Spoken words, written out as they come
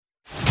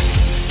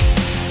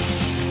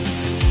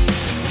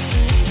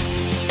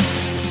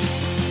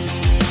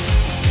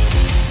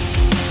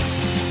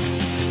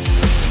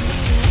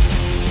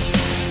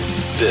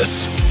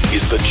This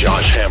is the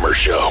Josh Hammer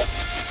Show.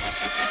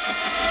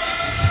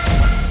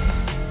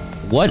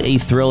 What a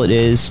thrill it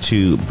is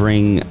to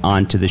bring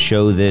onto the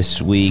show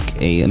this week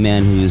a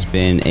man who's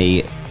been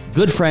a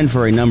good friend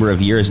for a number of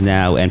years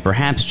now, and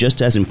perhaps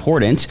just as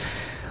important,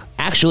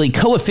 actually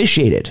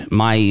co-officiated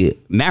my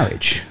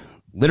marriage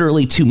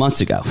literally 2 months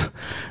ago.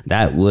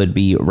 That would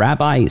be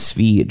Rabbi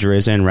Zvi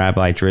Drizin.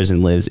 Rabbi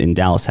Drizin lives in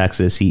Dallas,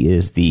 Texas. He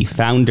is the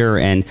founder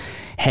and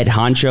head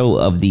honcho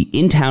of the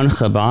In-Town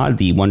Chabad,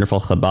 the wonderful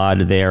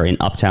Chabad there in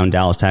uptown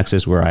Dallas,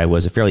 Texas, where I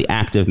was a fairly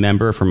active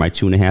member for my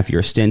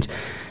 2.5-year stint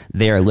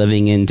there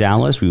living in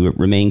Dallas. We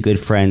remain good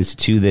friends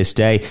to this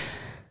day.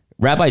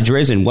 Rabbi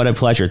Drizin, what a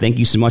pleasure. Thank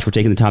you so much for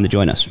taking the time to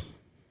join us.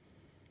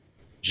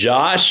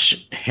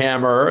 Josh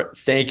Hammer,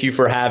 thank you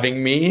for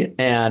having me.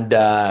 And,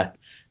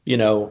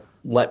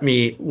 let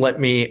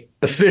me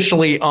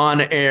officially on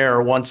air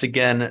once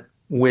again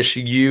wish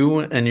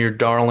you and your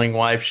darling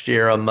wife,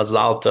 Shira,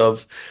 Mazal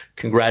Tov.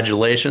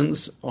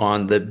 Congratulations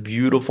on the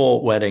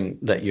beautiful wedding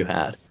that you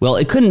had. Well,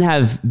 it couldn't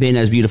have been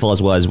as beautiful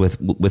as was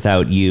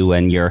without you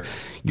and your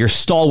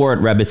stalwart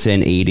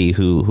Rebbitzin 80,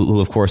 who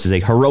of course is a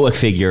heroic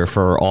figure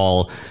for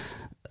all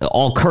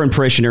current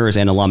parishioners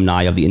and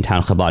alumni of the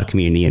In-Town Chabad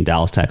community in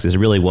Dallas, Texas. It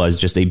really was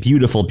just a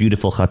beautiful,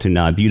 beautiful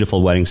chatuna,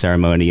 beautiful wedding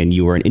ceremony, and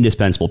you were an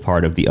indispensable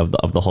part of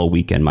the whole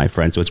weekend, my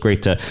friend. So it's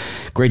great to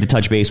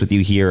touch base with you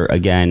here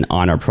again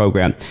on our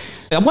program.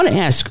 I want to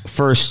ask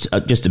first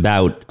just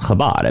about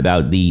Chabad,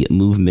 about the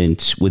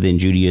movement within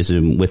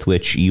Judaism with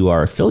which you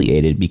are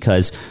affiliated,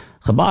 because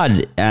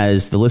Chabad,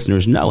 as the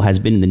listeners know, has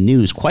been in the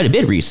news quite a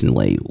bit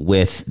recently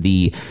with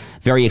the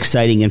very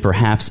exciting and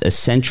perhaps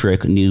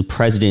eccentric new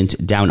president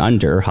down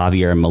under,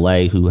 Javier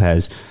Milei, who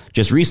has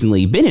just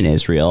recently been in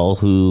Israel,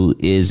 who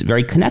is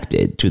very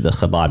connected to the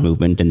Chabad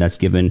movement. And that's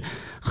given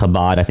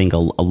Chabad, I think, a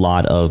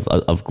lot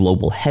of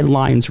global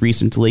headlines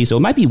recently. So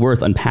it might be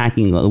worth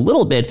unpacking a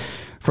little bit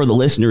for the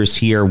listeners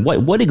here.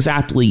 What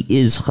exactly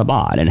is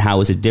Chabad, and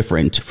how is it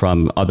different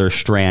from other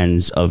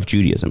strands of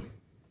Judaism?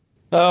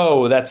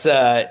 Oh, that's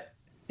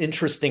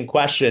interesting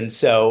question.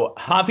 So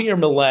Javier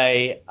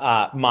Milei,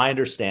 my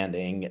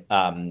understanding,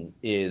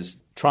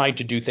 is trying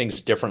to do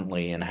things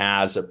differently and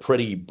has a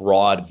pretty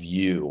broad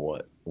view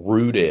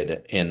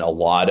rooted in a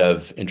lot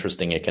of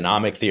interesting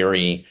economic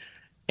theory,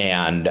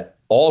 and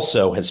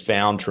also has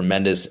found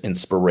tremendous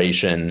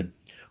inspiration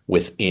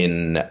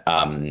within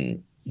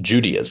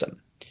Judaism.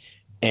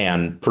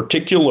 And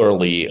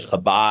particularly,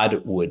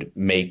 Chabad would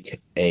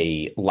make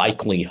a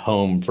likely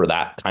home for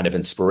that kind of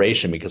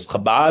inspiration, because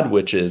Chabad,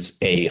 which is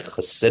a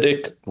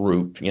Hasidic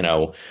group,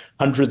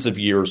 hundreds of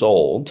years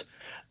old,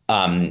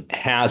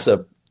 has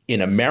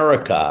in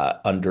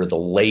America under the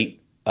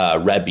late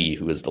Rabbi,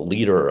 who is the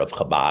leader of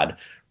Chabad,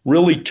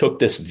 really took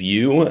this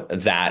view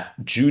that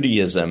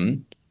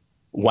Judaism,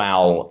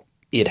 while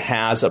it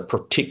has a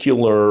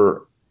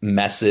particular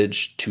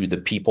message to the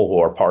people who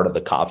are part of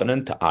the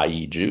covenant,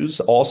 i.e. Jews,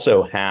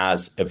 also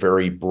has a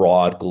very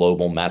broad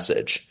global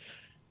message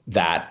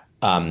that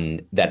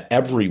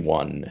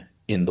everyone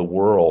in the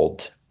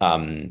world,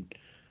 the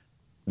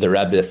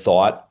Rebbe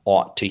thought,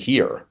 ought to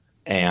hear.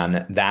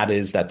 And that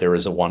is that there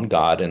is a one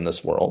God in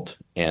this world,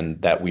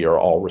 and that we are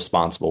all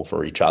responsible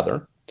for each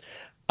other,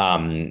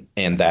 and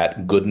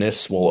that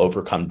goodness will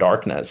overcome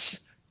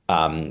darkness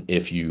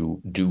if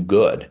you do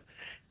good.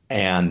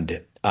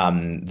 And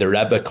the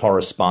Rebbe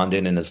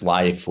corresponded in his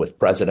life with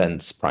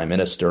presidents, prime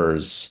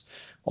ministers,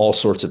 all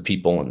sorts of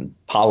people in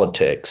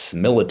politics,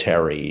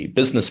 military,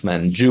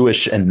 businessmen,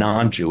 Jewish and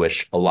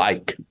non-Jewish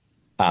alike.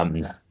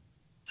 One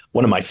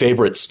of my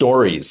favorite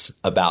stories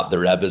about the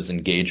Rebbe's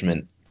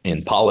engagement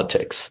in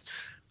politics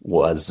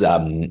was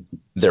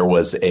there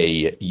was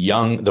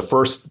the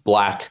first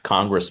Black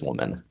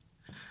congresswoman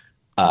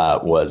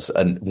was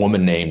a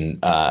woman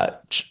named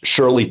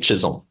Shirley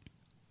Chisholm.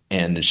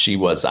 And she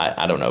was,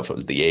 I don't know if it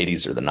was the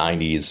 80s or the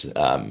 90s.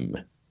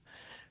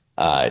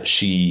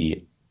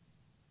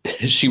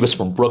 She was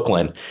from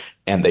Brooklyn,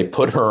 and they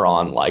put her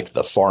on like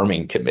the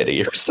farming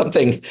committee or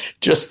something,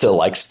 just to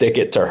like stick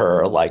it to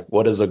her. Like,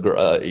 what does a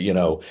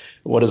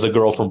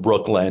girl from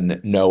Brooklyn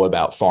know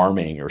about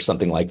farming, or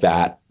something like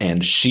that?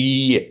 And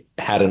she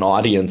had an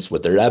audience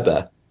with the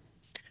Rebbe,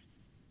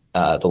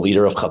 the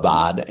leader of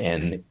Chabad,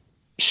 and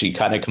she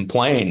kind of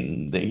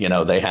complained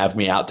that, they have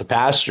me out to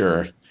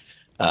pasture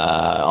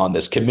on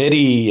this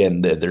committee,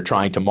 and they're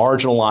trying to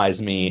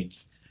marginalize me.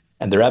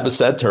 And the Rebbe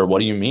said to her, "What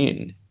do you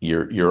mean?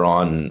 You're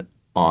on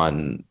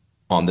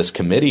this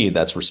committee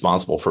that's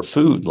responsible for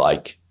food.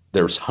 Like,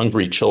 there's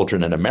hungry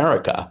children in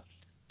America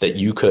that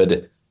you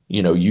could,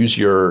 use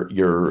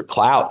your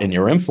clout and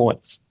your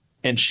influence."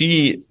 And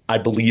she, I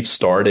believe,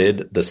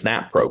 started the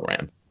SNAP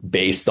program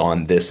based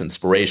on this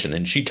inspiration.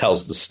 And she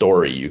tells the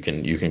story. You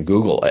can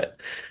Google it.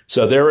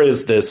 So there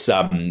is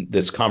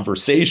this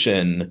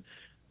conversation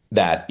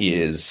that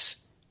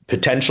is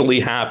potentially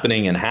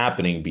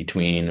happening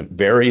between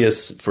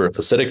various, for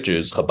Hasidic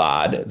Jews,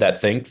 Chabad, that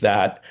think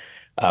that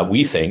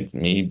we think,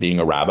 me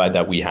being a rabbi,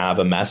 that we have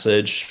a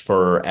message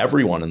for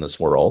everyone in this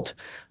world,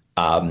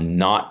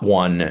 Not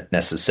one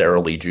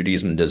necessarily.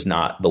 Judaism does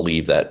not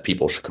believe that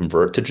people should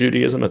convert to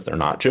Judaism if they're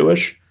not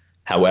Jewish.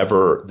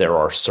 However, there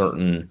are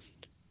certain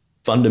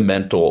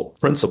fundamental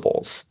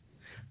principles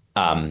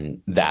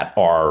that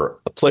are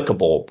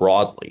applicable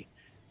broadly.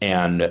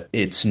 And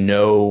it's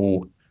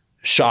no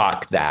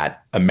shock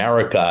that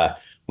America,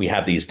 we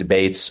have these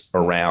debates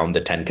around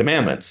the Ten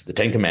Commandments. The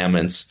Ten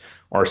Commandments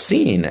are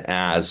seen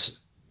as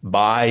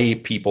by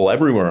people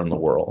everywhere in the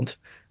world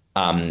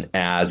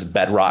as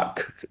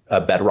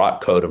a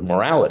bedrock code of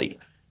morality.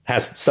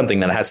 Has something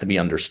that has to be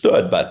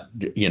understood, but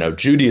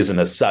Judaism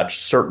as such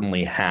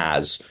certainly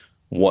has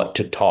what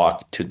to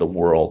talk to the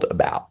world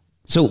about.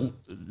 So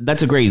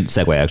that's a great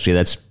segue, actually.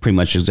 That's pretty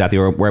much exactly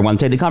where I want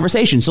to take the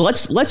conversation. So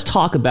let's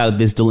talk about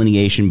this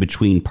delineation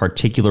between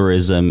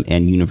particularism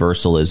and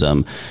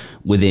universalism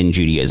within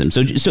Judaism.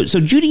 So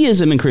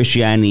Judaism and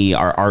Christianity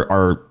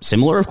are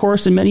similar, of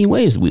course, in many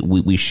ways.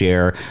 We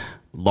share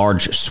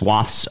large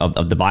swaths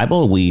of the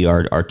Bible. We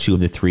are two of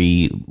the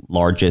three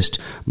largest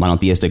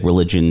monotheistic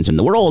religions in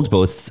the world.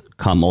 Both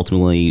come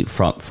ultimately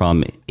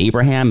from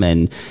Abraham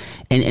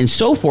and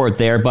so forth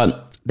there,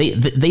 but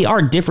they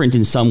are different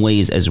in some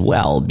ways as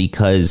well,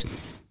 because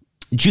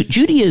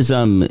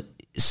Judaism,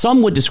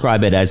 some would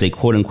describe it as a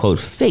quote unquote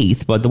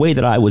faith, but the way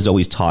that I was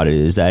always taught it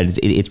is that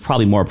it's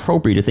probably more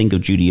appropriate to think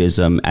of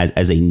Judaism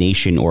as a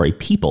nation or a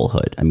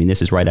peoplehood. I mean,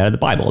 this is right out of the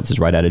Bible. This is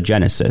right out of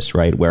Genesis,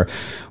 right?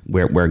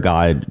 Where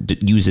God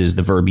uses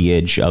the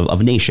verbiage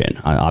of nation,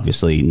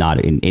 obviously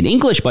not in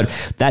English, but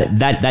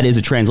that is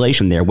a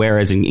translation there.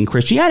 Whereas in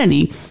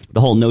Christianity,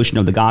 the whole notion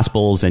of the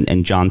Gospels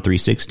and John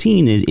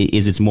 3:16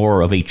 is it's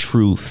more of a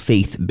true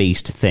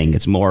faith-based thing.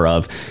 It's more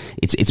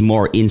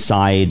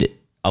inside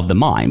of the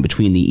mind,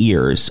 between the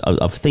ears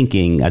of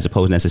thinking, as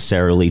opposed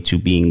necessarily to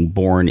being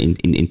born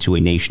into a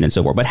nation and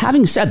so forth. But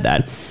having said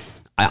that,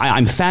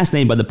 I'm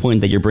fascinated by the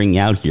point that you're bringing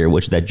out here,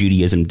 which is that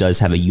Judaism does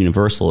have a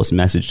universalist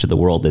message to the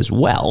world as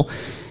well.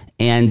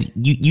 And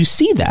you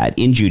see that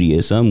in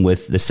Judaism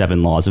with the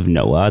 7 laws of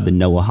Noah, the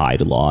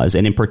Noahide laws,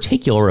 and in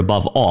particular,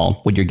 above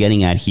all, what you're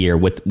getting at here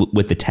with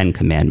the 10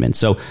 commandments.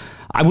 So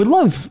I would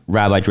love,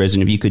 Rabbi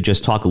Drizin, if you could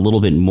just talk a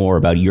little bit more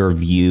about your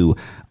view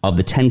of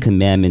the 10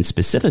 commandments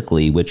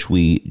specifically, which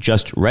we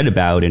just read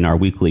about in our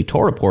weekly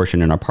Torah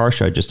portion in our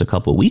Parsha just a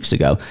couple of weeks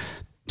ago.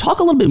 Talk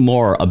a little bit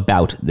more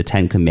about the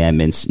 10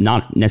 commandments,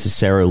 not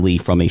necessarily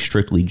from a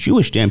strictly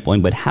Jewish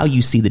standpoint, but how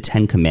you see the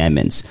 10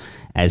 commandments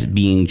as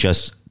being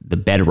just the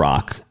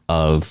bedrock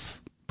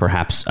of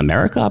perhaps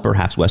America,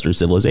 perhaps Western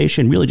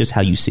civilization, really just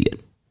how you see it.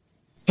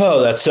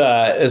 Oh,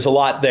 there's a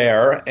lot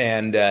there,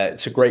 and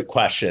it's a great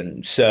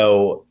question.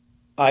 So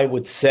I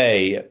would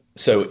say,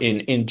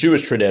 in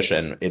Jewish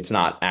tradition, it's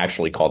not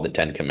actually called the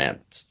Ten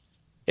Commandments.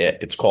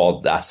 It's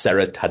called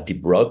Aseret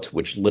HaDibrot,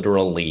 which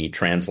literally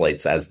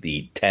translates as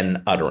the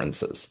 10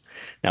 utterances.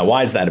 Now,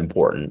 why is that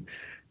important?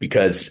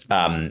 Because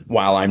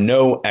while I'm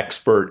no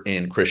expert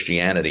in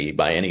Christianity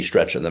by any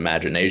stretch of the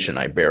imagination,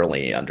 I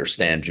barely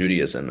understand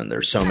Judaism, and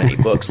there's so many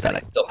books that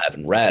I still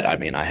haven't read. I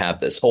mean, I have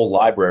this whole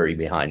library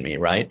behind me,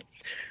 right?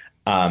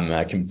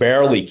 I can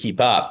barely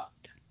keep up.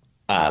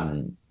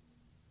 The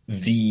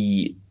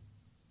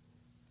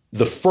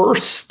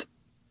first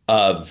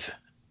of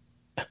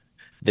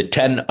the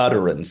 10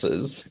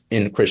 utterances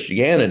in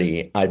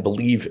Christianity, I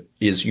believe,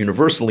 is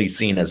universally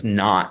seen as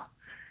not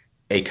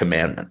a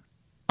commandment.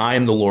 I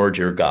am the Lord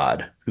your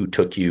God who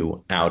took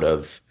you out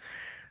of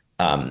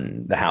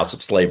the house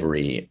of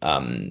slavery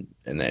and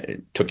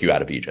took you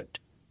out of Egypt.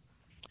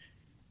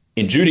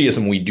 In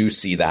Judaism, we do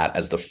see that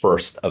as the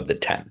first of the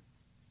 10.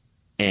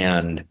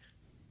 And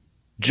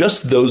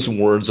just those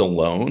words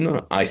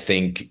alone, I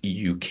think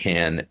you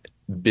can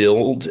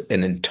build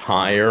an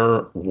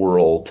entire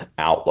world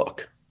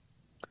outlook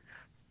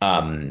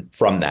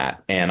from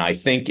that. And I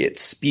think it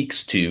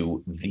speaks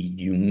to the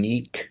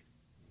unique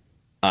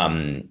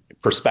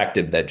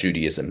perspective that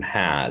Judaism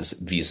has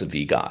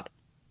vis-a-vis God.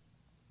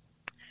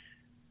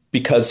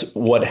 Because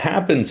what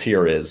happens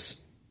here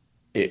is,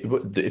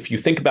 if you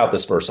think about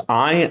this verse,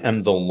 I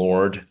am the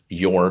Lord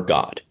your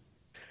God.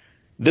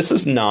 This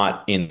is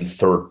not in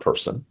third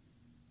person.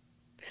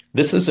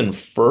 This is in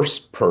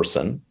first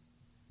person,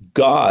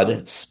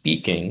 God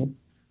speaking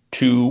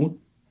to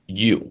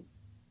you,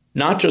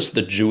 not just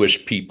the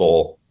Jewish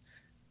people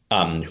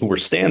who were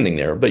standing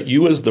there, but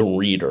you as the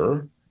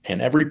reader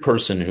and every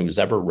person who's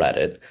ever read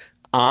it.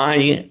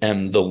 I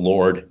am the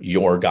Lord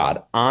your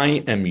God.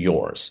 I am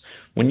yours.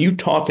 When you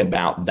talk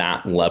about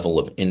that level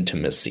of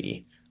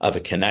intimacy, of a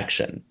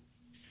connection,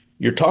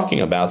 you're talking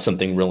about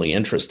something really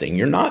interesting.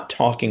 You're not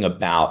talking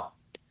about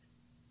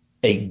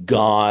a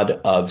God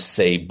of,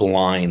 say,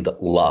 blind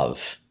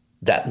love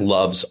that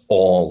loves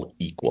all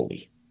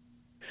equally.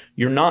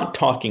 You're not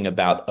talking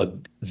about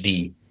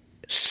the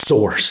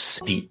source,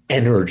 the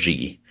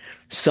energy,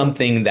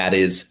 something that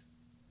is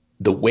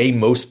the way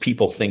most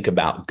people think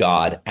about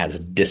God as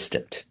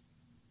distant.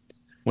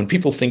 When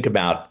people think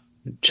about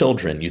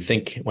children, you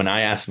think, when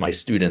I ask my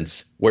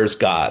students, where's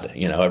God?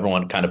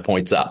 Everyone kind of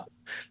points up.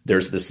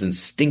 There's this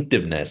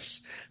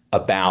instinctiveness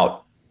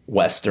about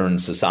Western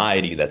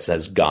society that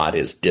says God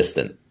is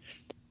distant.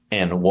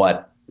 And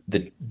what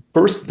the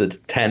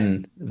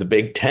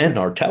big 10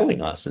 are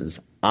telling us is,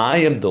 I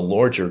am the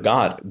Lord your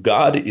God.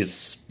 God is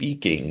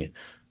speaking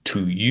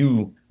to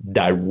you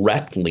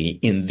directly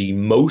in the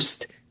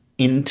most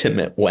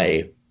intimate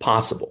way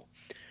possible.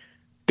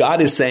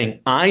 God is saying,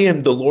 I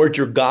am the Lord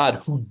your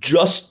God who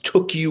just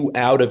took you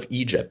out of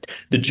Egypt.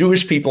 The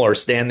Jewish people are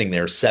standing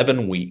there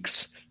 7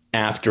 weeks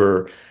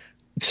after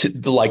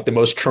the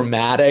most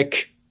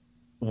traumatic,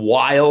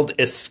 wild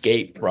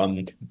escape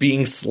from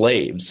being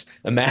slaves.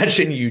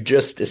 Imagine you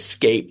just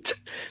escaped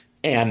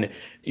and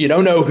you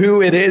don't know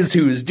who it is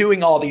who's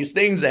doing all these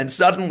things. And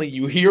suddenly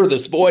you hear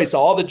this voice,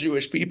 all the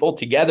Jewish people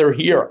together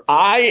here.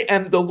 I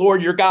am the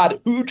Lord your God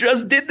who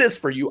just did this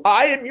for you.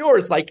 I am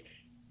yours. Like,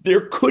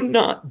 there could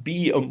not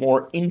be a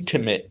more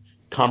intimate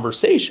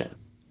conversation.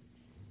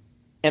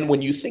 And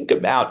when you think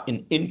about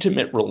an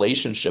intimate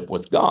relationship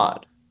with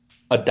God,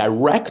 a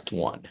direct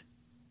one,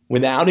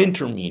 without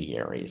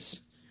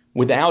intermediaries,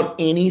 without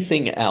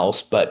anything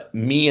else but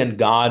me and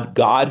God,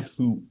 God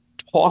who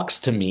talks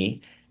to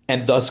me,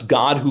 and thus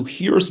God who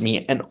hears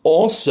me, and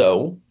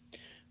also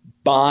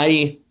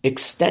by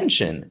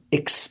extension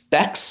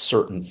expects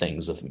certain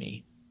things of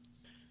me.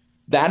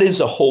 That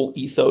is a whole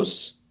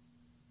ethos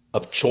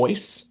of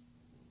choice,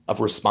 of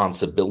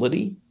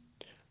responsibility,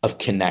 of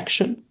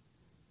connection,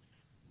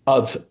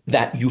 of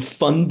that you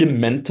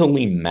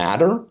fundamentally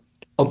matter,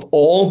 of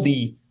all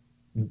the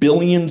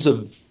billions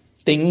of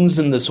things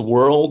in this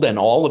world and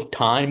all of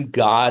time.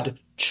 God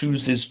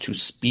chooses to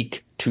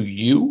speak to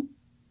you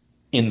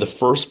in the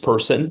first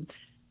person.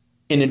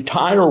 An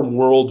entire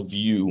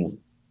worldview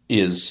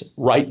is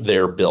right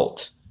there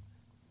built,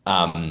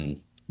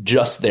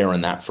 just there in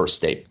that first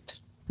statement.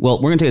 Well,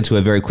 we're going to get to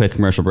a very quick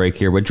commercial break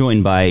here. We're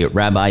joined by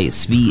Rabbi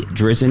Tzvi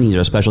Drizin. He's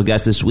our special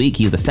guest this week.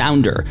 He's the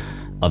founder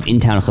of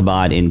In Town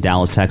Chabad in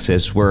Dallas,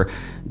 Texas. We're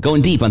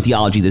going deep on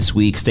theology this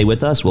week. Stay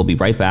with us. We'll be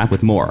right back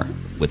with more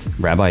with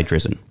Rabbi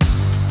Drizin.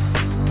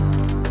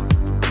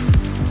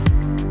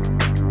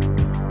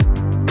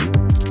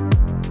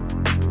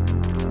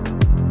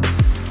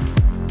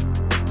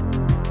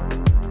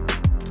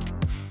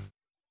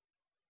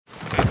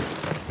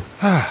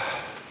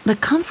 The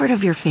comfort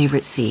of your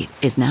favorite seat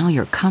is now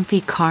your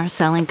comfy car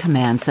selling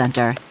command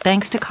center,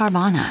 thanks to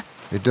Carvana.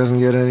 It doesn't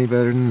get any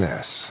better than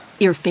this.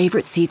 Your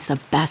favorite seat's the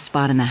best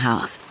spot in the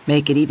house.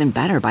 Make it even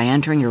better by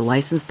entering your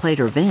license plate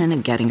or VIN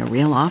and getting a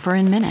real offer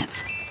in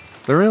minutes.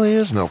 There really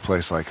is no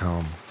place like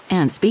home.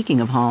 And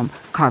speaking of home,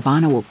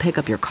 Carvana will pick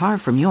up your car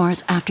from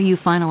yours after you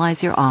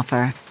finalize your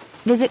offer.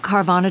 Visit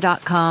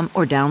Carvana.com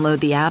or download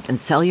the app and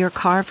sell your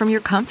car from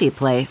your comfy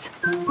place.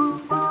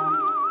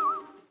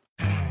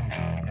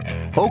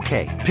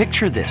 Okay,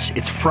 picture this.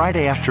 It's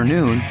Friday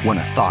afternoon when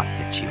a thought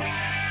hits you.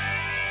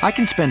 I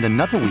can spend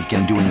another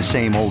weekend doing the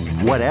same old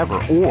whatever,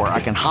 or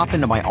I can hop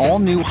into my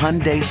all-new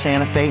Hyundai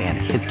Santa Fe and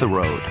hit the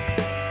road.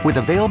 With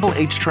available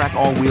H-Track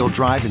all-wheel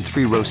drive and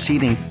 3-row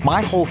seating, my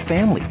whole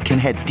family can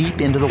head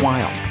deep into the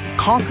wild.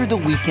 Conquer the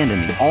weekend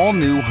in the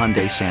all-new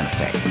Hyundai Santa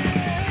Fe.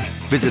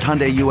 Visit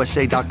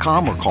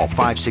HyundaiUSA.com or call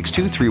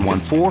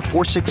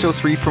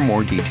 562-314-4603 for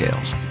more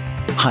details.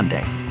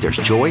 Hyundai, there's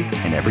joy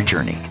in every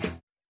journey.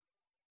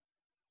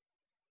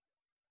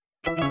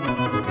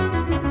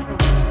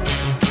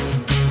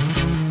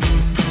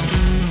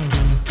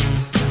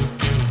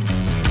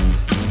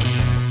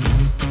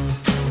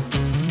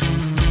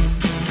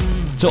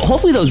 So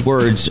hopefully those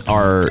words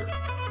are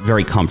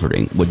very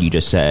comforting, what you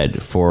just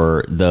said,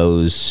 for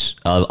those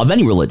of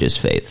any religious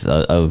faith,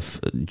 of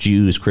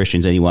Jews,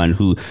 Christians, anyone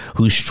who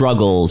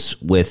struggles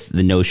with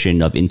the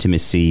notion of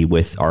intimacy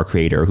with our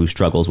Creator, who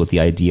struggles with the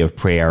idea of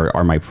prayer.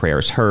 Are my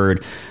prayers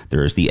heard?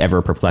 There's the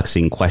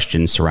ever-perplexing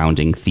questions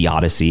surrounding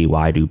theodicy.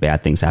 Why do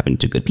bad things happen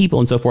to good people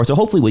and so forth? So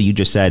hopefully what you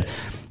just said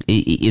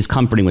is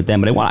comforting with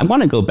them. But I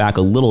want to go back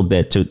a little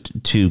bit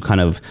to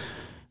kind of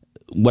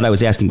what I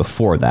was asking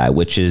before that,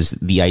 which is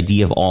the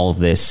idea of all of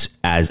this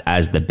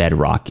as the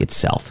bedrock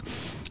itself.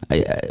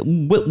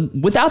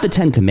 Without the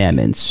Ten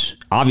Commandments,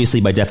 obviously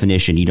by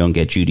definition, you don't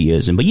get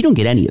Judaism, but you don't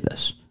get any of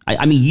this.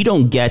 I mean, you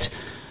don't get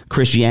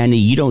Christianity,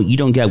 you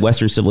don't get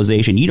Western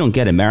civilization, you don't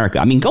get America.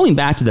 I mean, going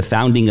back to the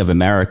founding of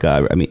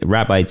America, I mean,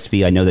 Rabbi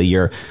Tzvi, I know that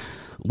you're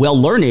well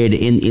learned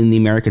in the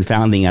American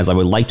founding, as I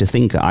would like to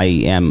think I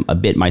am a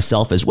bit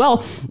myself as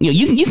well.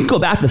 You can go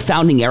back to the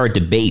founding era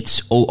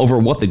debates over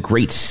what the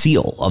Great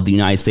Seal of the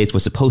United States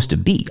was supposed to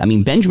be. I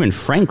mean, Benjamin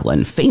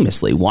Franklin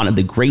famously wanted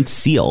the Great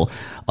Seal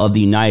of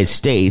the United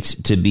States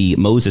to be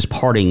Moses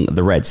parting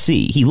the Red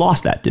Sea. He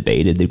lost that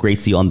debate. The Great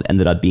Seal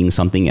ended up being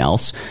something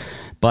else.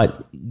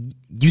 But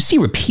you see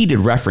repeated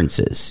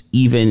references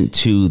even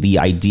to the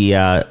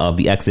idea of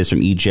the Exodus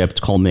from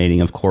Egypt,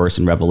 culminating, of course,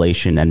 in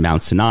Revelation and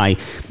Mount Sinai,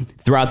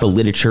 throughout the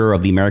literature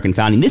of the American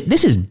founding.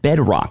 This is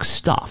bedrock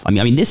stuff. I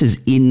mean, this is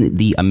in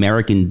the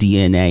American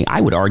DNA.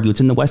 I would argue it's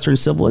in the Western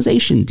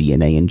civilization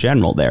DNA in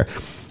general there.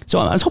 So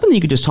I was hoping that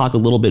you could just talk a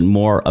little bit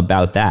more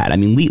about that. I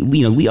mean,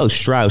 Leo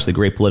Strauss, the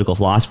great political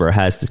philosopher,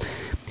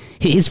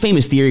 his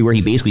famous theory where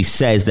he basically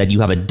says that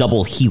you have a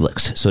double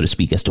helix, so to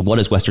speak, as to what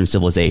is Western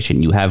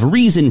civilization. You have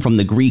reason from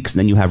the Greeks, and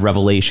then you have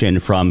revelation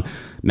from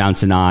Mount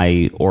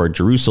Sinai or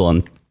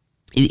Jerusalem.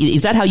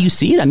 Is that how you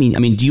see it? I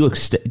mean, do you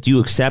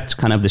accept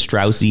kind of the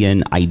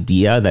Straussian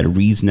idea that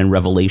reason and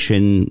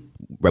revelation,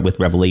 with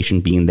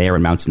revelation being there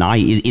in Mount Sinai,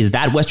 is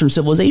that Western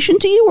civilization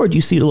to you, or do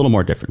you see it a little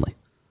more differently?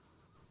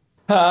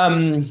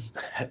 I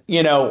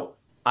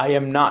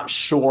am not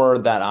sure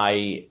that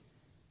I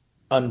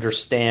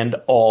understand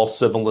all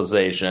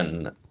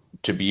civilization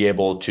to be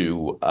able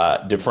to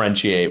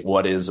differentiate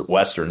what is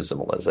Western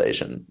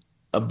civilization.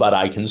 But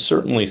I can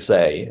certainly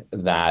say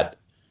that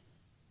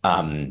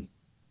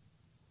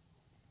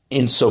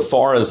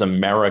insofar as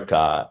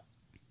America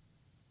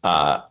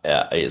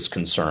is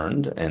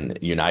concerned, and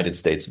the United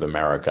States of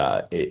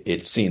America,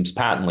 it seems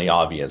patently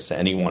obvious to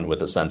anyone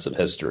with a sense of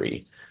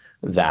history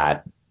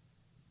that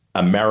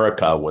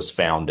America was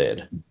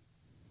founded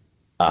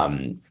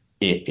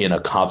in a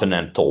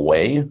covenantal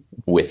way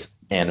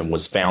and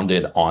was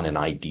founded on an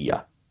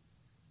idea.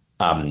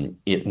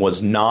 It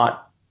was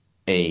not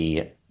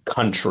a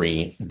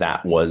country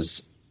that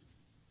was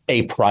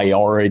a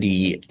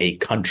priority, a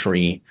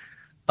country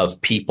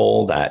of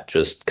people that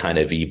just kind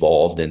of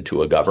evolved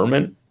into a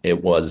government.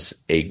 It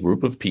was a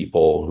group of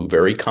people who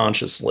very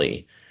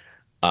consciously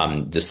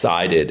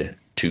decided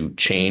to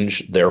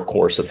change their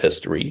course of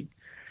history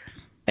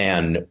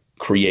and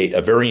create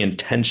a very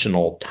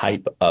intentional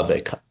type of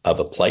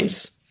a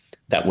place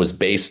that was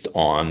based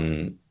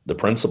on the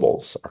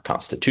principles, our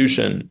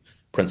Constitution,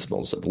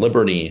 principles of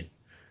liberty,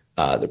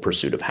 the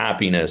pursuit of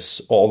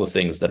happiness, all the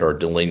things that are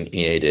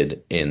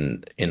delineated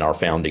in our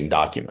founding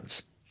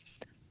documents.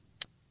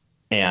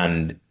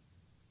 And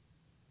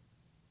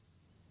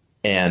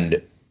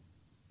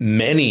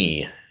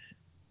many,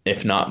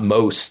 if not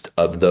most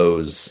of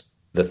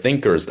the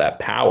thinkers that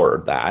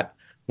powered that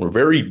were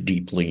very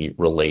deeply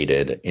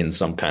related in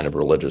some kind of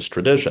religious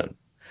tradition.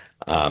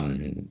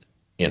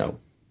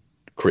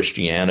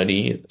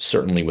 Christianity,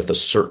 certainly with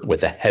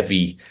a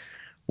heavy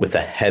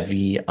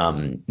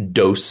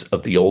dose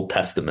of the Old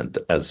Testament,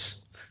 as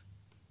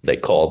they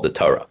called the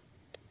Torah.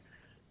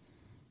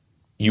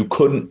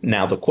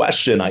 Now the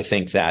question I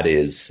think that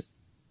is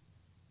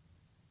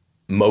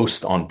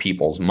most on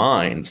people's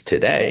minds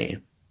today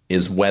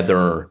is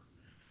whether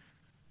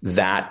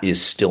that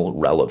is still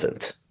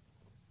relevant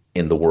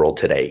in the world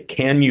today.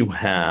 Can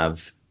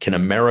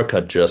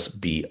America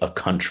just be a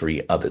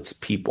country of its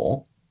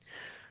people,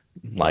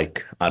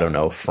 like, I don't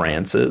know,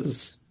 France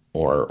is,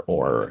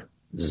 or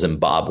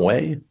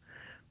Zimbabwe?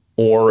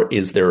 Or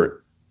is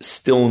there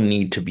still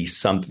need to be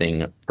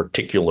something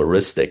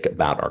particularistic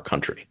about our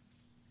country?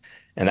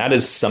 And that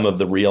is some of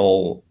the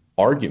real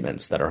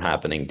arguments that are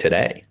happening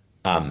today.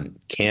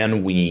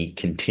 Can we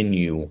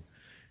continue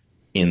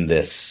in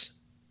this,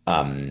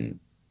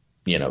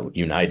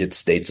 United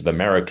States of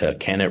America?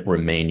 Can it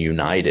remain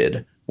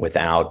united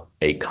without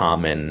a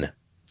common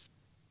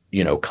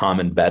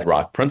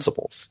bedrock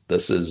principles?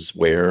 This is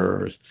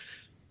where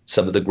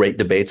some of the great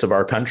debates of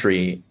our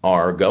country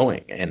are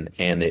going. And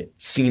it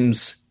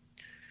seems,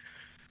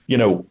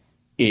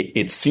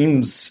 it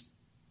seems,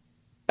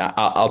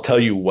 I'll tell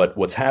you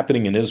what's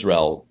happening in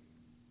Israel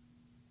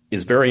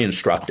is very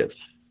instructive,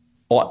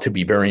 ought to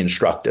be very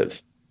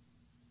instructive,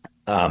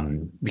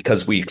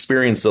 because we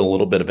experienced a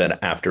little bit of it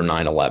after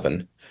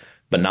 9/11,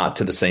 but not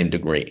to the same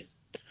degree.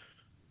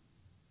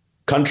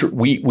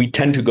 We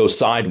tend to go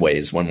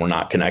sideways when we're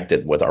not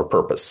connected with our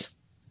purpose.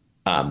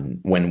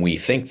 When we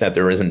think that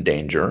there isn't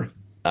danger,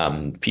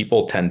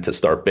 people tend to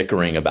start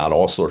bickering about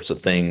all sorts of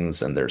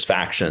things, and there's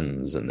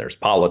factions and there's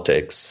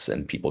politics,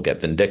 and people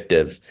get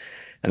vindictive.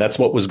 And that's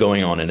what was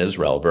going on in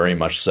Israel, very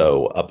much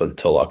so up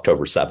until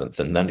October 7th.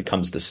 And then it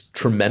comes this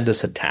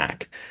tremendous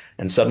attack.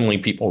 And suddenly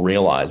people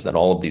realize that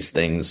all of these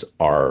things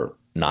are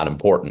not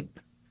important.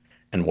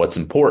 And what's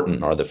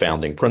important are the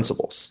founding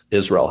principles.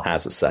 Israel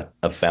has a set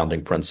of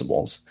founding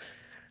principles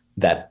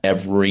that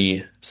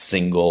every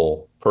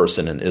single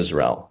person in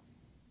Israel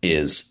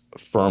is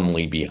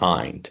firmly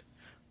behind,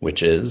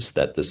 which is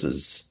that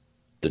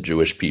the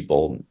Jewish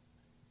people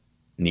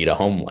need a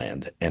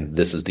homeland, and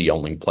this is the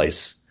only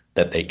place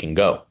that they can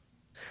go.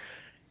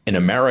 In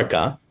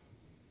America,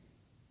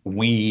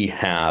 we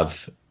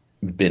have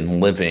been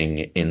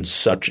living in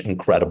such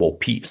incredible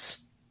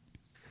peace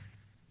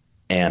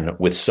and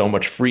with so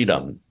much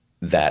freedom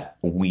that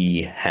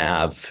we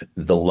have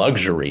the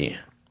luxury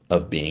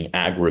of being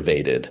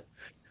aggravated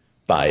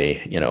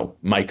by,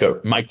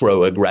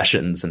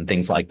 microaggressions and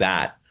things like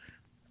that.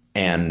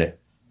 And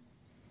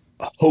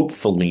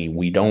hopefully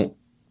we don't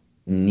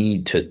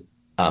need to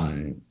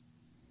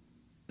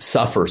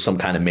suffer some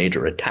kind of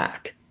major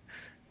attack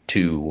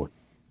to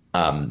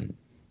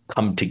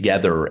come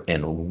together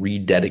and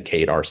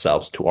rededicate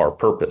ourselves to our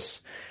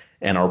purpose.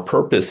 And our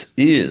purpose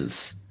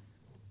is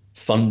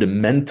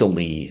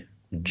fundamentally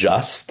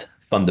just,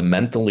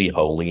 fundamentally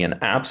holy, and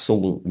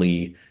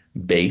absolutely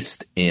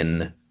based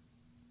in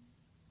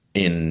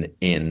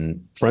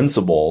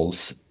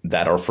principles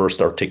that are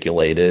first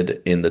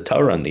articulated in the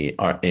Torah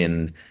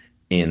and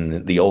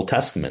in the Old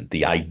Testament.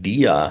 The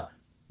idea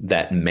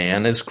that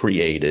man is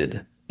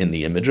created in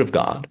the image of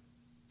God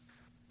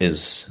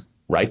is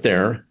right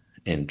there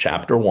in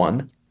chapter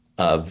 1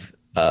 of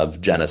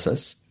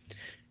Genesis.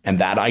 And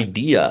that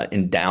idea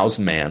endows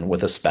man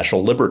with a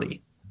special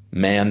liberty.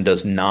 Man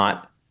is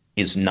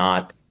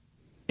not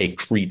a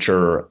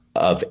creature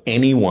of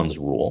anyone's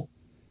rule.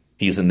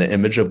 He's in the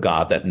image of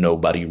God that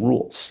nobody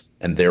rules.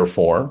 And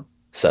therefore,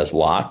 says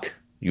Locke,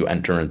 you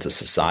enter into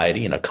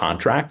society in a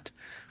contract,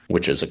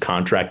 which is a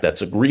contract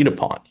that's agreed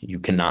upon. You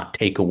cannot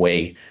take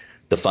away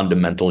the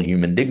fundamental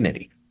human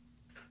dignity.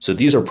 So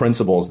these are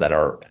principles that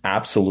are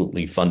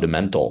absolutely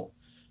fundamental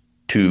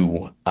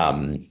to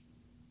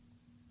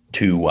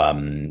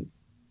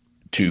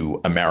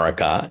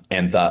America,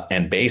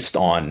 and based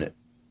on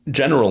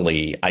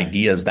generally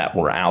ideas that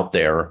were out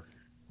there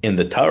in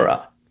the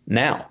Torah.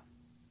 Now,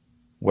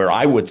 where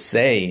I would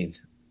say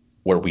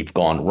where we've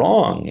gone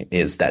wrong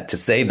is that to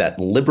say that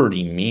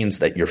liberty means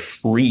that you're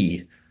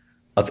free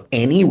of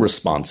any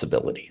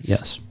responsibilities,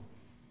 yes,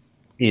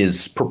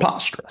 is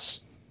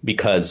preposterous,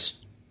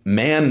 because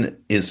man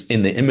is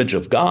in the image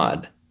of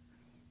God,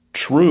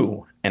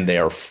 true, and they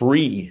are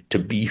free to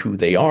be who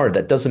they are.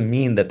 That doesn't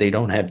mean that they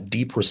don't have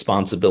deep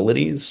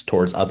responsibilities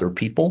towards other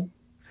people,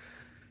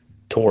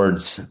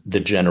 towards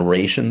the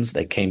generations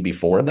that came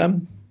before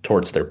them,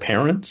 towards their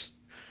parents,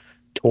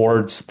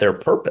 towards their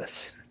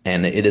purpose.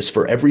 And it is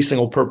for every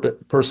single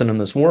person in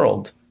this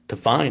world to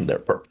find their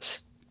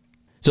purpose.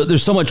 So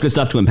there's so much good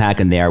stuff to unpack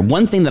in there.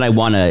 One thing that I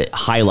want to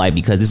highlight,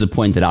 because this is a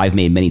point that I've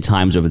made many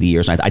times over the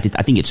years, and I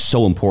think it's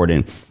so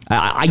important.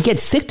 I get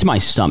sick to my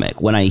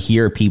stomach when I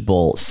hear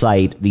people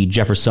cite the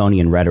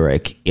Jeffersonian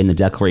rhetoric in the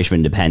Declaration of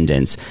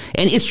Independence.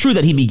 And it's true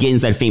that he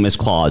begins that famous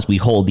clause, we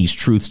hold these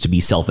truths to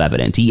be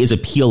self-evident. He is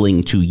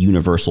appealing to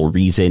universal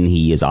reason.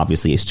 He is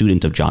obviously a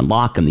student of John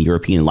Locke and the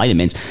European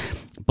Enlightenment.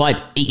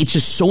 But it's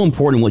just so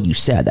important what you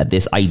said, that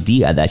this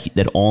idea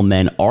that all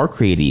men are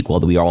created equal,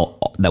 that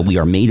we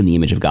are made in the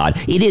image of God.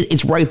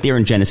 It's right there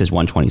in Genesis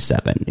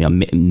 1:27. You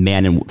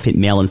know,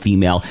 male and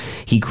female,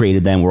 he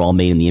created them. We're all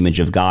made in the image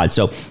of God.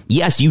 So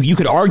yes, you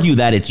could argue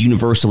that it's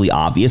universally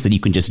obvious, that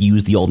you can just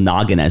use the old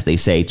noggin, as they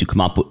say, to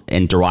come up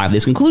and derive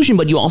this conclusion.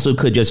 But you also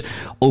could just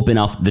open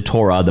up the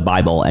Torah, the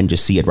Bible, and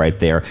just see it right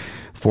there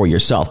for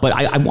yourself. But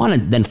I want to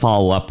then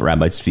follow up,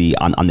 Rabbi Tzvi,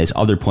 on this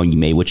other point you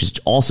made, which is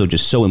also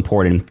just so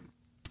important,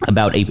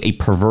 about a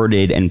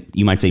perverted and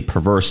you might say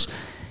perverse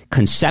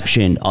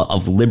conception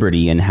of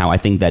liberty, and how I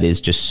think that is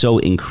just so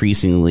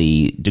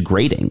increasingly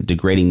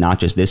degrading not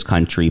just this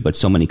country, but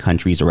so many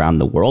countries around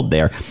the world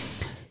there.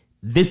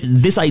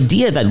 This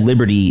idea that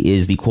liberty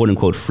is the quote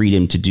unquote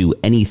freedom to do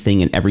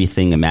anything and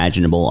everything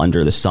imaginable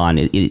under the sun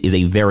is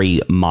a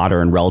very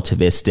modern,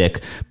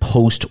 relativistic,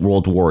 post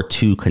World War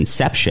II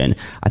conception.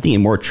 I think a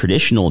more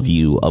traditional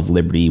view of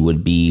liberty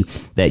would be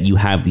that you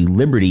have the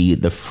liberty,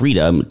 the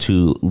freedom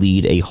to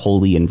lead a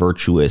holy and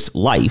virtuous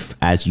life,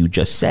 as you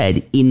just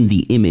said, in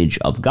the image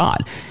of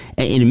God.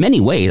 In many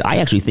ways, I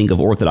actually think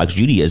of Orthodox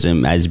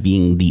Judaism as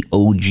being the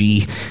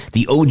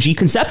OG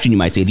conception, you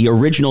might say, the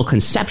original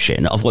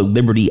conception of what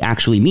liberty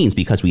actually means,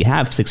 because we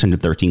have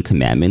 613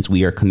 commandments.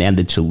 We are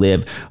commanded to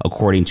live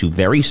according to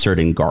very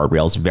certain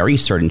guardrails, very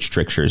certain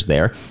strictures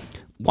there.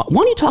 Why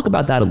don't you talk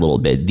about that a little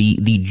bit?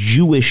 The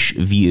Jewish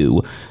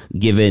view,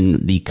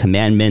 given the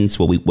commandments,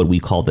 what we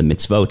call the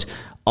mitzvot,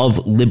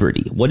 of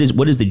liberty. What is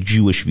the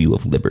Jewish view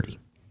of liberty?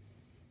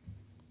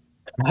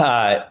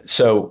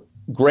 So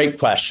great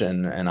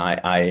question, and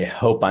I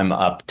hope I'm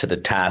up to the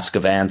task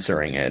of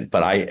answering it.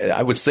 But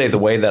I would say the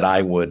way that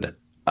I would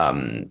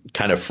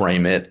kind of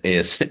frame it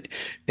is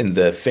in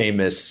the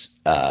famous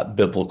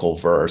biblical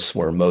verse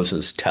where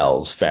Moses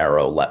tells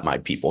Pharaoh, "Let my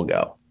people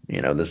go."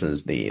 You know, this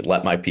is the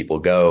 "let my people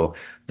go,"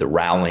 the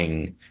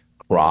rallying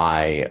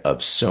cry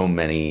of so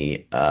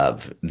many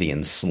of the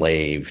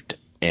enslaved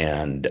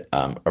and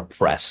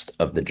oppressed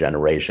of the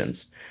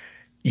generations.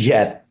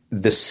 Yet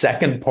the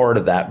second part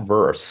of that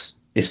verse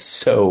is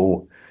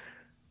so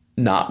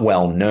not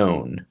well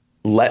known.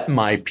 "Let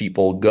my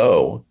people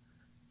go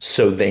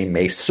so they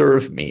may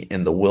serve me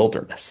in the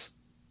wilderness."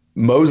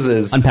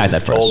 Moses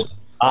told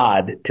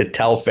God to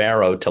tell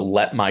Pharaoh to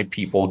let my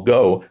people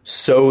go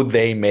so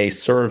they may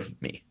serve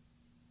me.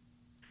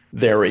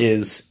 There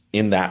is,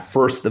 in that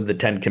first of the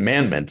 10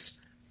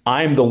 commandments,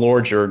 "I'm the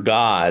Lord your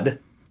God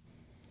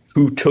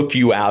who took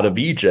you out of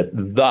Egypt.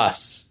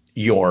 Thus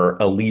your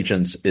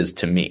allegiance is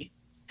to me."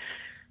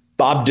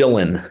 Bob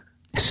Dylan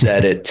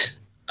said it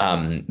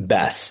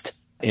best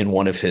in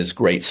one of his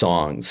great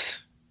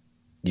songs.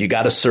 You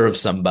got to serve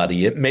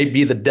somebody. It may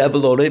be the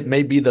devil or it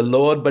may be the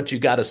Lord, but you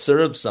got to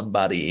serve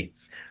somebody.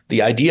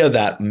 The idea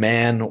that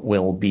man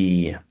will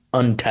be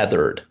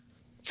untethered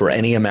for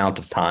any amount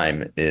of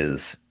time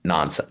is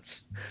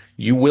nonsense.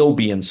 You will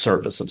be in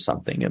service of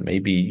something. And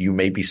maybe you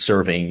may be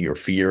serving your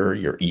fear,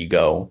 your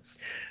ego,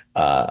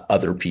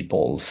 other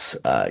people's,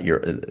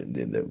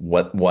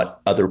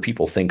 what other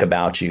people think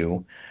about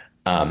you.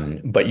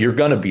 But you're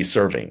going to be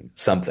serving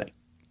something.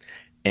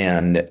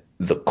 And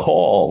the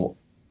call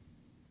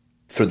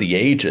for the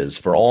ages,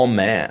 for all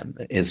man,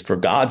 is for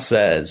God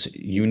says,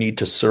 you need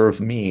to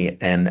serve me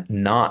and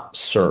not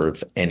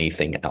serve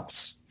anything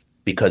else.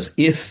 Because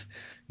if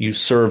you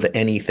serve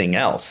anything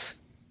else,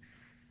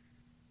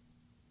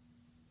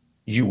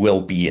 you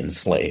will be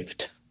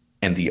enslaved.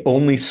 And the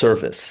only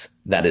service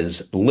that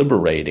is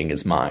liberating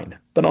is mine.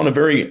 But on a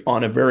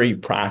very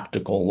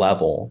practical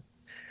level,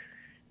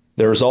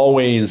 there's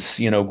always,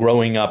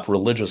 growing up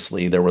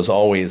religiously, there was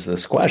always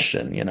this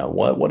question,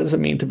 what does it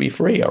mean to be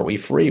free? Are we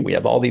free? We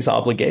have all these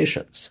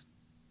obligations.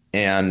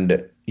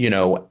 And,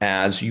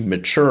 as you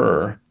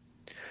mature,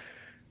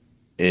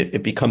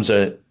 it becomes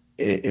an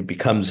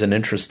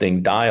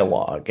interesting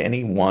dialogue.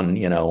 Anyone,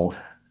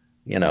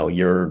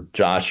 you're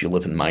Josh, you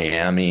live in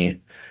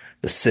Miami,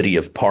 the city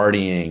of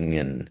partying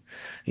and,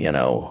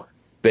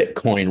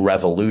 Bitcoin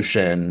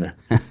revolution,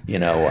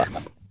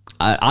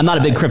 I'm not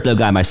a big crypto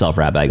guy myself,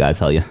 Rabbi, I gotta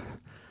tell you.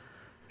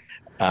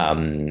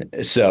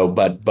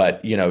 But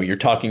you're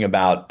talking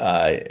about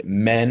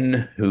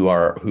men who,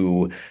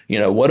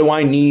 what do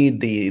I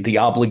need? The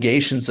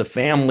obligations of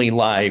family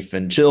life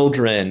and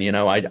children,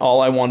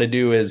 all I want to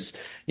do is,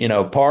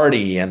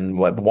 party, and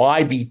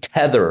why be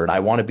tethered? I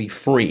want to be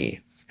free.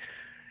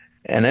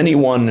 And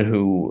anyone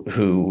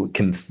who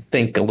can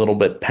think a little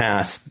bit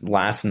past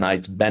last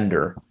night's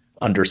bender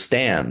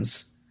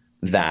understands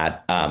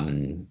that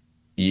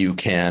you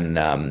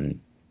can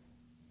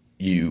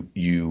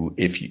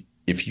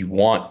if you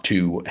want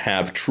to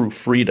have true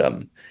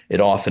freedom, it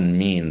often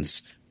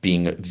means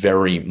being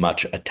very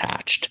much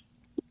attached.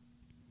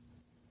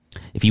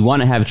 If you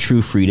want to have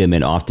true freedom,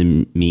 it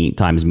often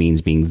times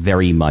means being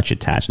very much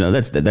attached. No,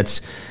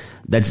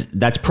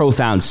 that's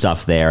profound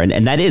stuff there,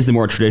 and that is the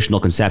more traditional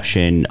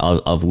conception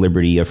of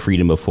liberty, of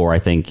freedom, before I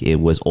think it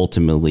was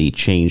ultimately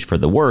changed for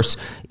the worse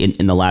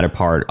in the latter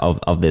part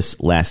of this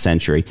last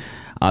century.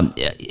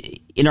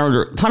 In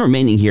our time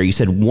remaining here, you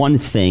said one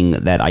thing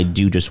that I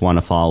do just want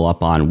to follow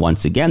up on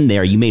once again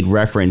there. You made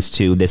reference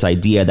to this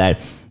idea that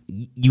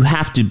you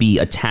have to be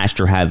attached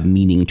or have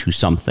meaning to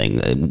something,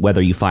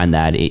 whether you find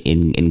that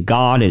in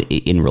God,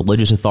 in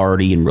religious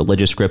authority, in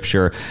religious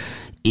scripture,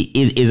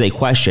 is a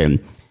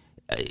question.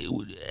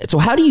 So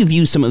how do you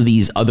view some of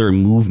these other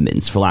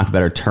movements, for lack of a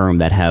better term,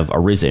 that have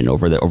arisen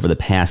over the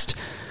past,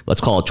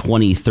 let's call it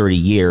 20, 30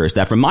 years,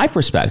 that from my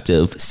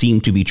perspective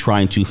seem to be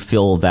trying to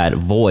fill that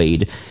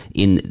void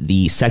in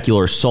the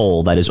secular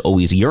soul that is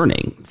always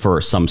yearning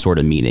for some sort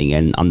of meaning?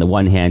 And on the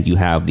one hand, you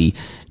have the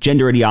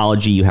gender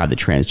ideology, you have the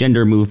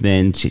transgender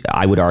movement.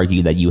 I would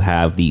argue that you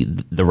have the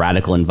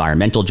radical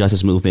environmental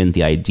justice movement,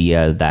 the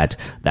idea that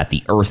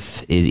the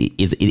earth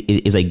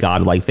is a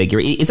godlike figure.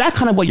 Is that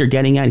kind of what you're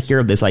getting at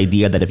here, this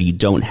idea that if you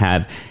don't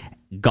have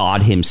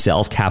God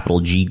himself,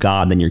 capital G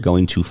God, then you're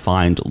going to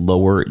find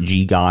lower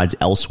G gods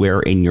elsewhere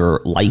in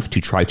your life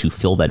to try to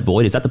fill that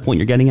void? Is that the point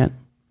you're getting at?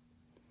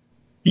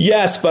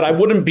 Yes, but I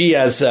wouldn't be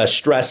as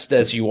stressed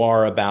as you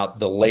are about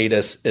the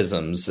latest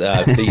isms.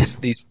 These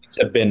things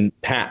have been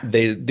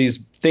these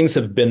things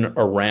have been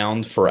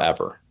around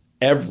forever.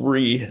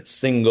 Every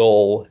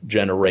single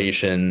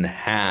generation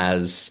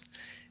has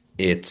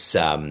its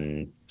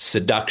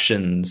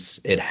seductions.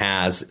 It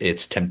has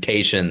its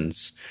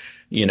temptations.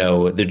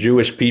 The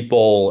Jewish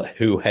people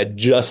who had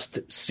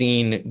just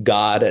seen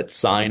God at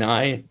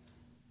Sinai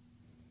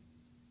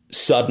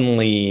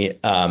suddenly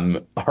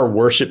are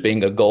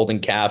worshiping a golden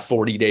calf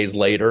 40 days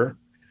later.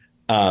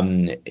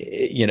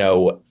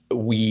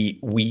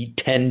 We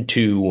tend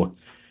to,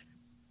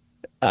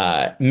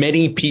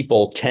 many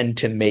people tend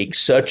to make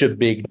such a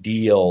big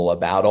deal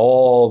about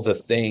all the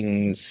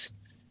things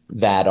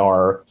that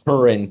are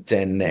current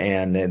and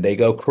they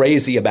go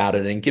crazy about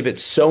it and give it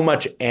so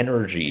much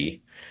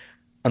energy.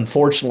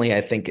 Unfortunately,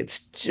 I think it's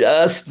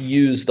just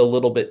used a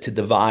little bit to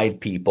divide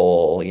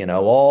people,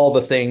 all the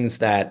things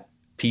that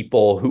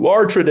people who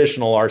are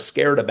traditional are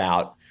scared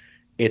about.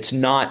 It's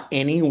not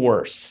any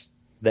worse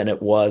than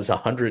it was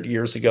 100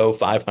 years ago,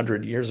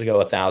 500 years ago,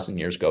 1,000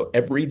 years ago.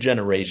 Every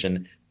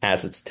generation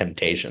has its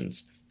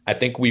temptations. I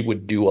think we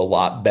would do a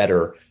lot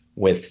better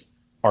with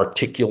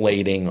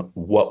articulating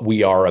what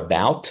we are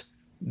about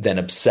than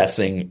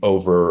obsessing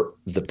over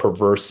the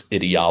perverse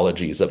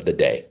ideologies of the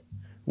day.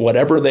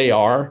 Whatever they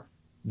are,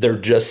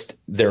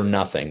 they're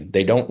nothing.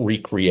 They don't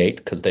recreate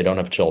because they don't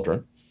have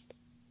children.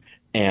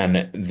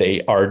 And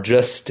they are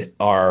just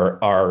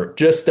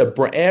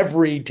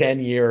every 10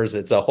 years,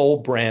 it's a whole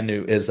brand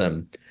new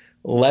ism.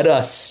 Let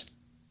us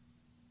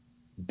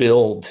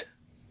build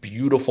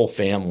beautiful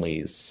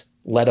families.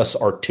 Let us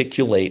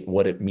articulate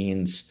what it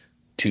means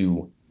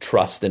to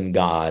trust in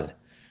God,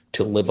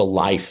 to live a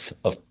life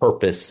of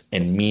purpose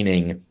and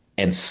meaning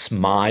and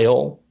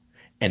smile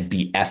and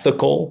be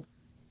ethical.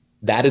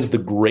 That is the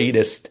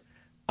greatest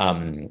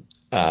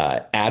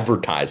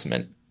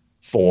advertisement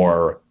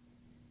for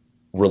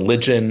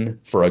religion,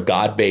 for a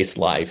God-based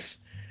life,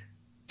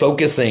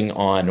 focusing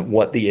on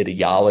what the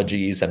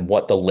ideologies and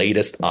what the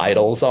latest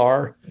idols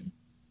are,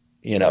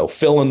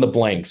 fill in the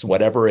blanks,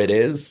 whatever it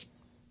is,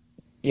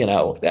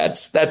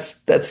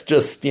 that's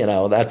just,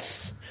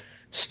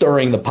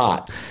 stirring the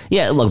pot.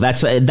 Yeah, look,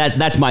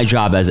 that's my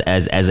job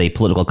as a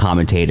political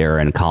commentator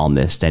and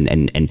columnist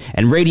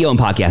and radio and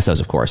podcast host,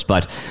 of course.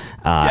 But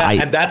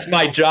and that's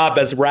my job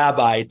as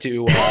rabbi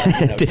to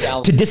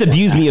to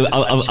disabuse me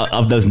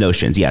of those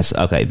notions. Yes,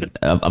 okay,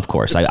 of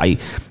course. I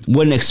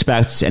wouldn't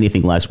expect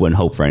anything less, wouldn't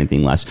hope for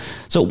anything less.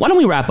 So why don't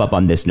we wrap up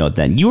on this note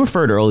then? You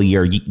referred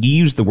earlier, you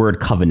used the word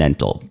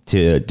covenantal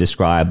to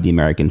describe the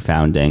American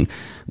founding,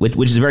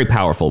 which is a very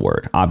powerful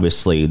word.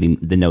 Obviously,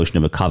 the notion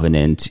of a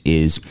covenant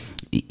is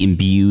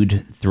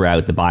imbued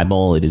throughout the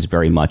Bible. It is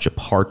very much a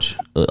part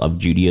of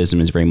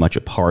Judaism, is very much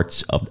a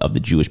part of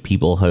the Jewish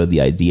peoplehood, the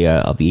idea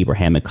of the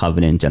Abrahamic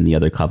covenant and the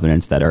other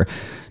covenants that are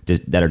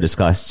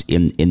discussed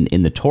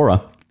in the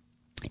Torah.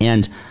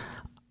 And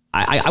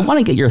I want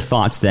to get your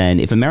thoughts then.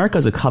 If America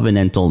is a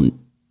covenantal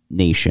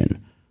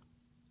nation,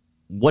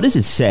 what does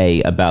it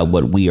say about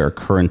what we are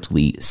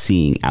currently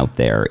seeing out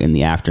there in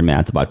the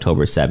aftermath of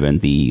October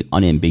 7th, the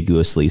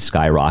unambiguously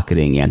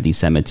skyrocketing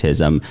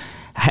anti-Semitism?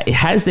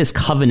 Has this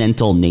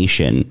covenantal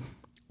nation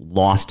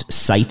lost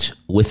sight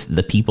with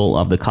the people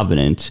of the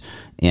covenant?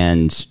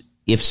 And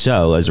if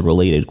so, as a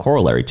related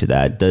corollary to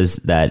that, does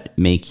that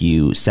make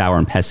you sour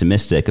and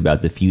pessimistic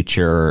about the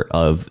future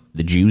of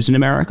the Jews in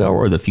America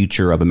or the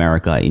future of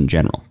America in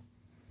general?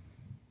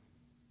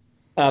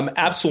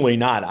 Absolutely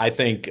not. I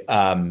think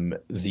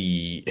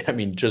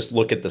just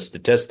look at the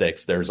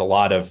statistics. There's a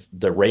lot of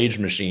the rage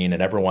machine,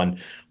 and everyone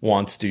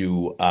wants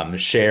to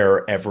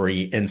share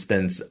every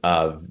instance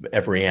of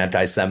every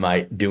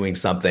anti-Semite doing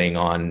something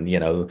on,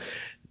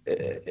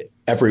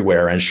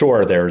 everywhere. And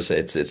sure,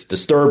 it's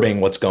disturbing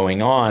what's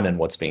going on and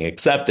what's being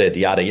accepted,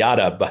 yada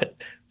yada.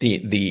 But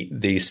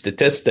the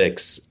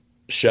statistics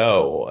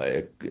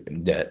show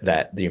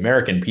that the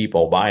American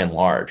people, by and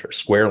large, are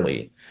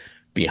squarely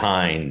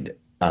behind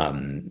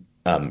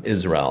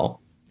Israel.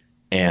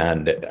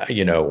 And,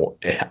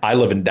 I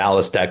live in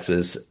Dallas,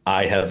 Texas.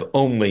 I have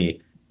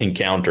only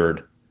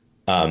encountered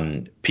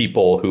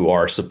people who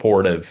are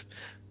supportive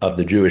of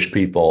the Jewish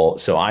people.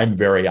 So I'm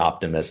very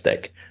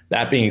optimistic.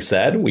 That being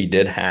said, we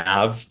did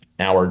have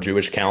our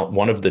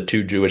one of the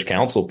two Jewish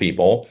council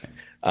people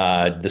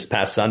this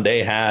past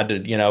Sunday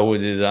had,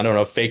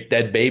 fake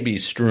dead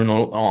babies strewn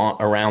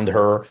around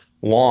her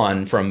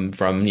lawn from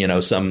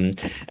some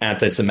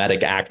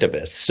anti-Semitic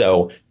activists.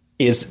 So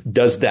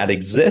does that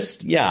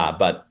exist? Yeah,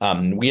 but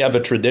we have a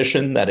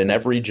tradition that in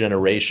every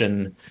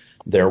generation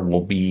there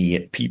will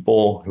be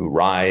people who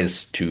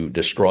rise to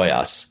destroy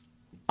us.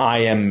 I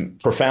am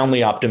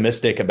profoundly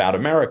optimistic about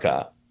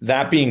America.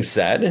 That being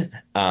said,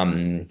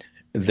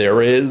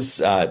 there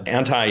is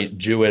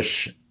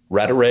anti-Jewish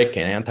rhetoric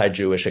and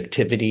anti-Jewish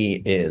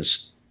activity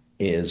is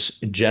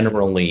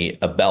generally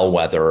a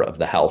bellwether of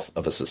the health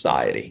of a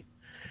society.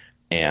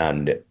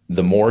 And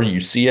the more you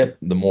see it,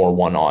 the more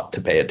one ought to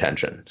pay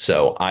attention.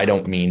 So I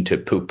don't mean to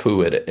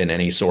poo-poo it in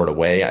any sort of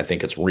way. I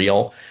think it's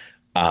real.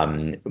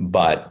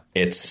 But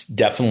it's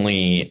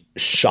definitely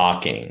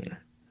shocking,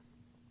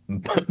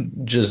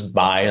 just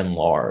by and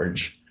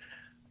large,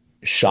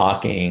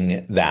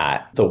 shocking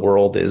that the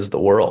world is the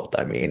world.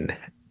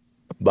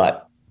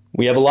 But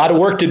we have a lot of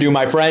work to do,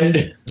 my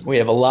friend. We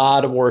have a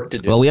lot of work to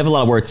do. Well, we have a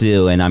lot of work to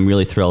do, and I'm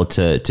really thrilled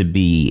to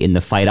be in the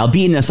fight. I'll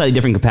be in a slightly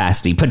different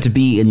capacity, but to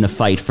be in the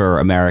fight for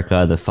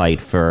America, the fight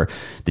for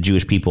the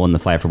Jewish people, and the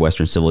fight for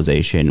Western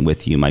civilization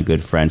with you, my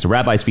good friend. So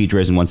Rabbi's feed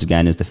Drizin, once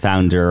again, is the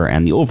founder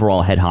and the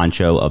overall head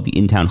honcho of the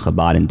In-Town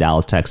Chabad in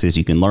Dallas, Texas.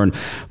 You can learn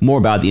more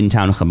about the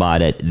In-Town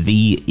Chabad at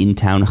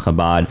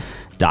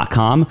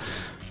theintown.chabad.com.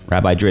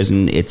 Rabbi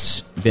Drizin,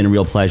 it's been a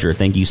real pleasure.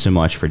 Thank you so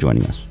much for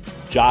joining us.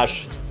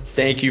 Josh,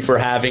 thank you for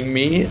having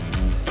me.